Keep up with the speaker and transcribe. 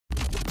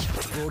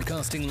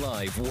Broadcasting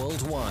live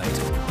worldwide.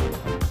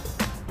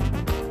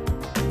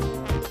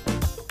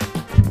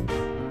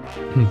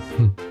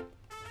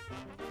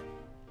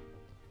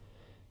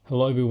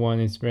 Hello everyone,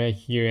 it's Ray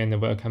here and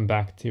welcome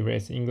back to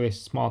Ray's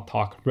English Small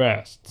Talk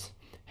Rest.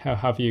 How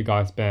have you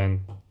guys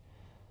been?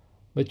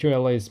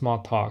 Literally small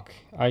talk.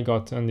 I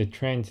got on the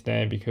train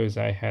today because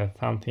I had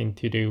something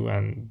to do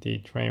and the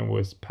train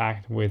was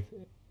packed with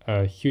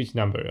a huge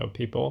number of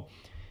people.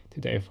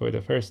 Today for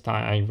the first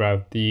time I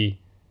grabbed the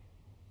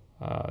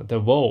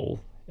wall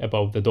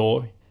above the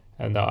door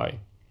and I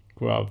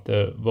grabbed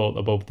the wall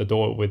above the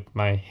door with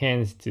my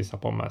hands to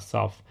support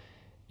myself.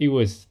 It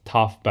was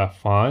tough but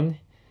fun.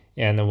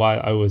 And while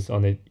I was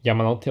on the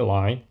Yamanote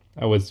line,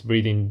 I was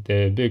reading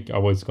the book I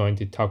was going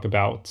to talk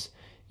about.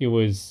 It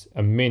was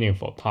a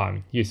meaningful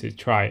time. You should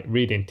try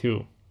reading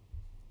too.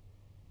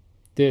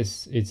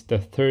 This is the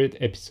third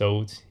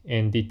episode,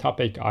 and the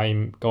topic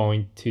I'm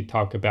going to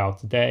talk about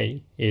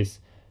today is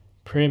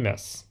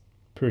premise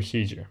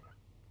procedure.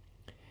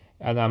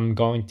 And I'm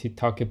going to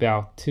talk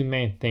about two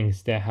main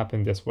things that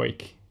happened this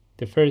week.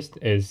 The first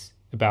is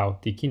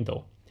about the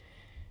Kindle.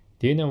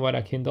 Do you know what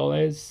a Kindle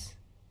is?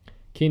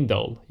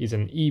 Kindle is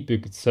an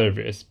ebook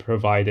service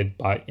provided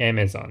by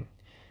Amazon.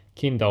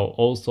 Kindle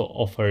also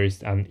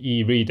offers an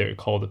e-reader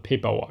called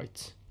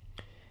Paperwhite.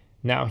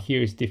 Now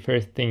here's the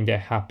first thing that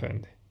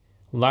happened.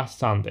 Last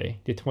Sunday,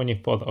 the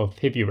 24th of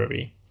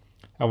February,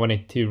 I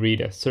wanted to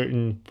read a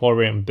certain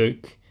foreign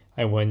book.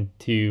 I went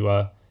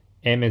to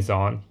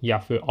Amazon,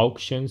 Yahoo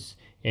Auctions,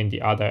 and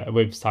the other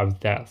websites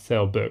that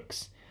sell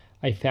books.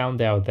 I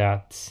found out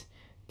that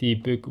the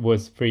book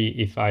was free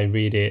if I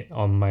read it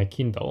on my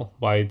Kindle,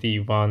 while the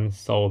one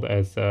sold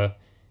as a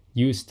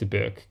used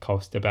book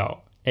cost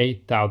about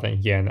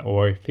 8,000 yen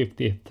or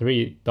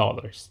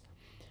 $53.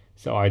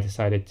 So I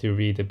decided to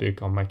read the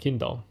book on my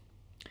Kindle.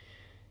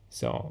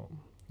 So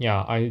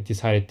yeah, I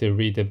decided to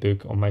read the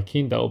book on my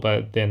Kindle,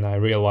 but then I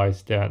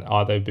realized that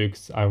other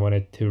books I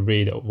wanted to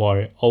read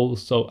were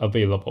also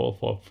available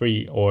for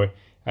free or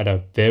at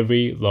a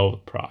very low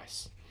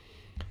price.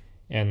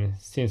 And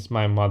since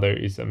my mother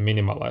is a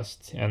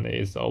minimalist and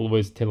is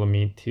always telling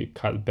me to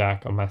cut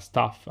back on my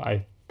stuff,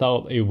 I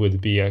thought it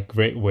would be a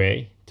great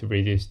way to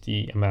reduce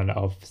the amount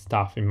of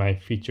stuff in my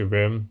future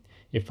room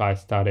if I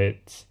started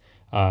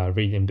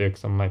reading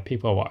books on my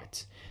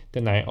Paperwhite.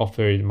 Then I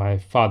offered my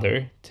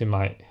father to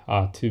buy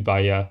a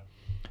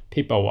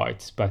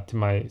Paperwhite, but to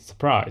my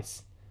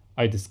surprise,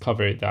 I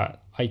discovered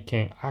that I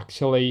can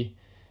actually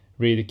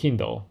read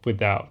Kindle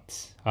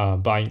without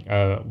buying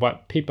a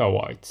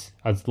Paperwhite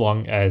as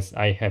long as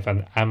I have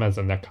an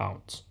Amazon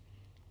account.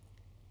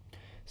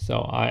 So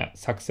I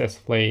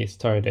successfully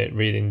started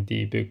reading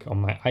the book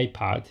on my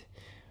iPad,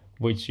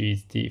 which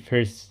is the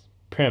first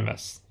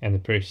premise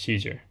and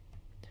procedure.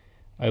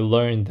 I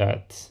learned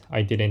that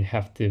I didn't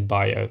have to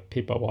buy a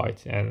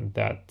Paperwhite and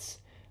that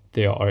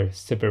there are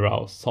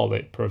several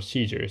solid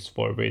procedures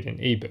for reading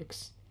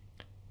ebooks.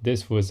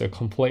 This was a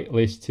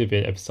completely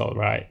stupid episode,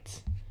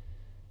 right?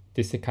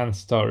 The second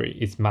story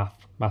is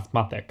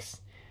mathematics.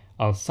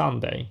 On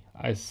Sunday,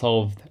 I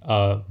solved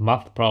a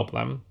math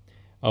problem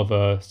of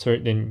a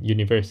certain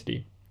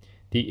university.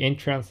 The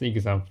entrance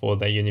exam for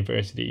the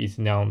university is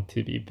known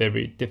to be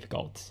very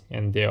difficult,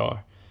 and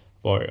there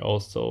were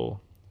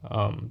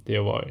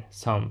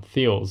some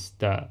fields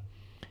that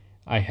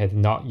I had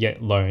not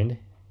yet learned,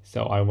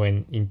 so I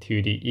went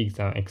into the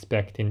exam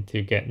expecting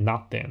to get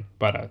nothing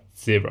but a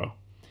 0.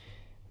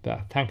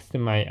 But thanks to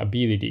my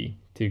ability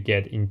to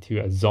get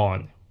into a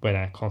zone when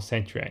I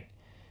concentrate,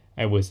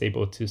 I was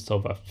able to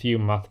solve a few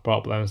math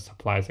problems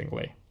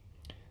surprisingly.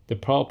 The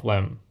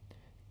problem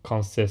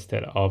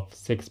consisted of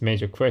 6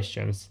 major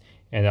questions,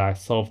 and I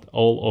solved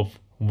all of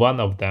one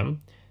of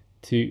them,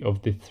 2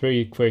 of the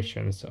 3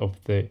 questions of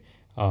the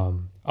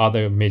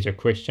other major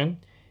question,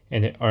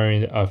 and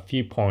earned a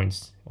few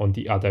points on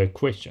the other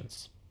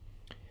questions.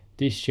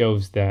 This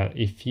shows that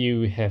if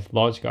you have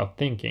logical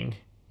thinking,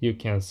 you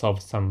can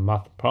solve some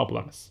math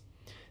problems.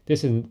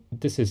 This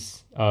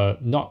is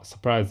not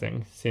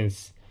surprising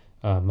since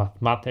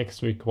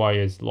mathematics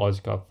requires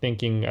logical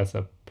thinking as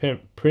a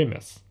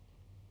premise,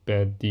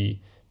 but the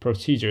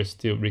procedure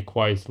still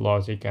requires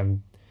logic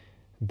and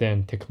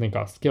then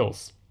technical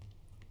skills.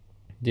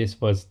 This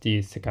was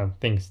the second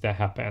thing that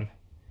happened.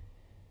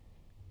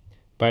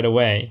 By the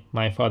way,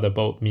 my father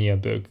bought me a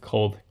book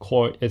called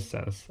Core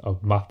Essence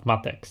of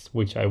Mathematics,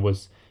 which I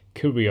was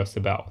curious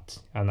about,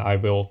 and I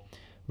will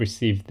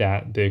receive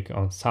that book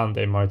on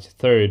Sunday, March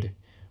 3rd,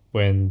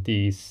 when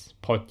these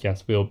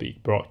podcasts will be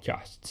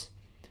broadcast.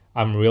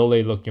 I'm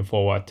really looking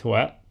forward to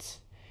it.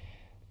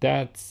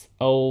 That's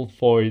all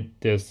for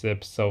this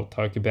episode.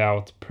 Talk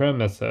about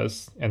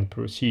premises and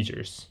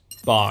procedures.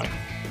 Bye.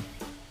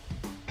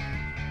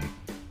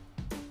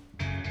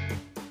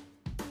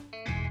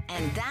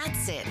 And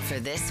that's it for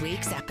this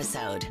week's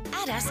episode.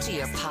 Add us to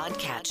your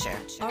podcatcher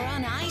or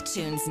on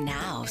iTunes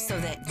now so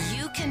that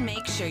you can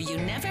make sure you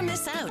never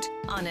miss out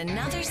on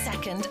another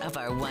second of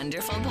our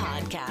wonderful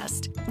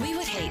podcast. We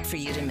would hate for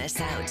you to miss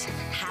out.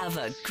 Have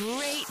a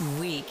great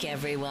week,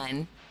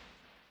 everyone.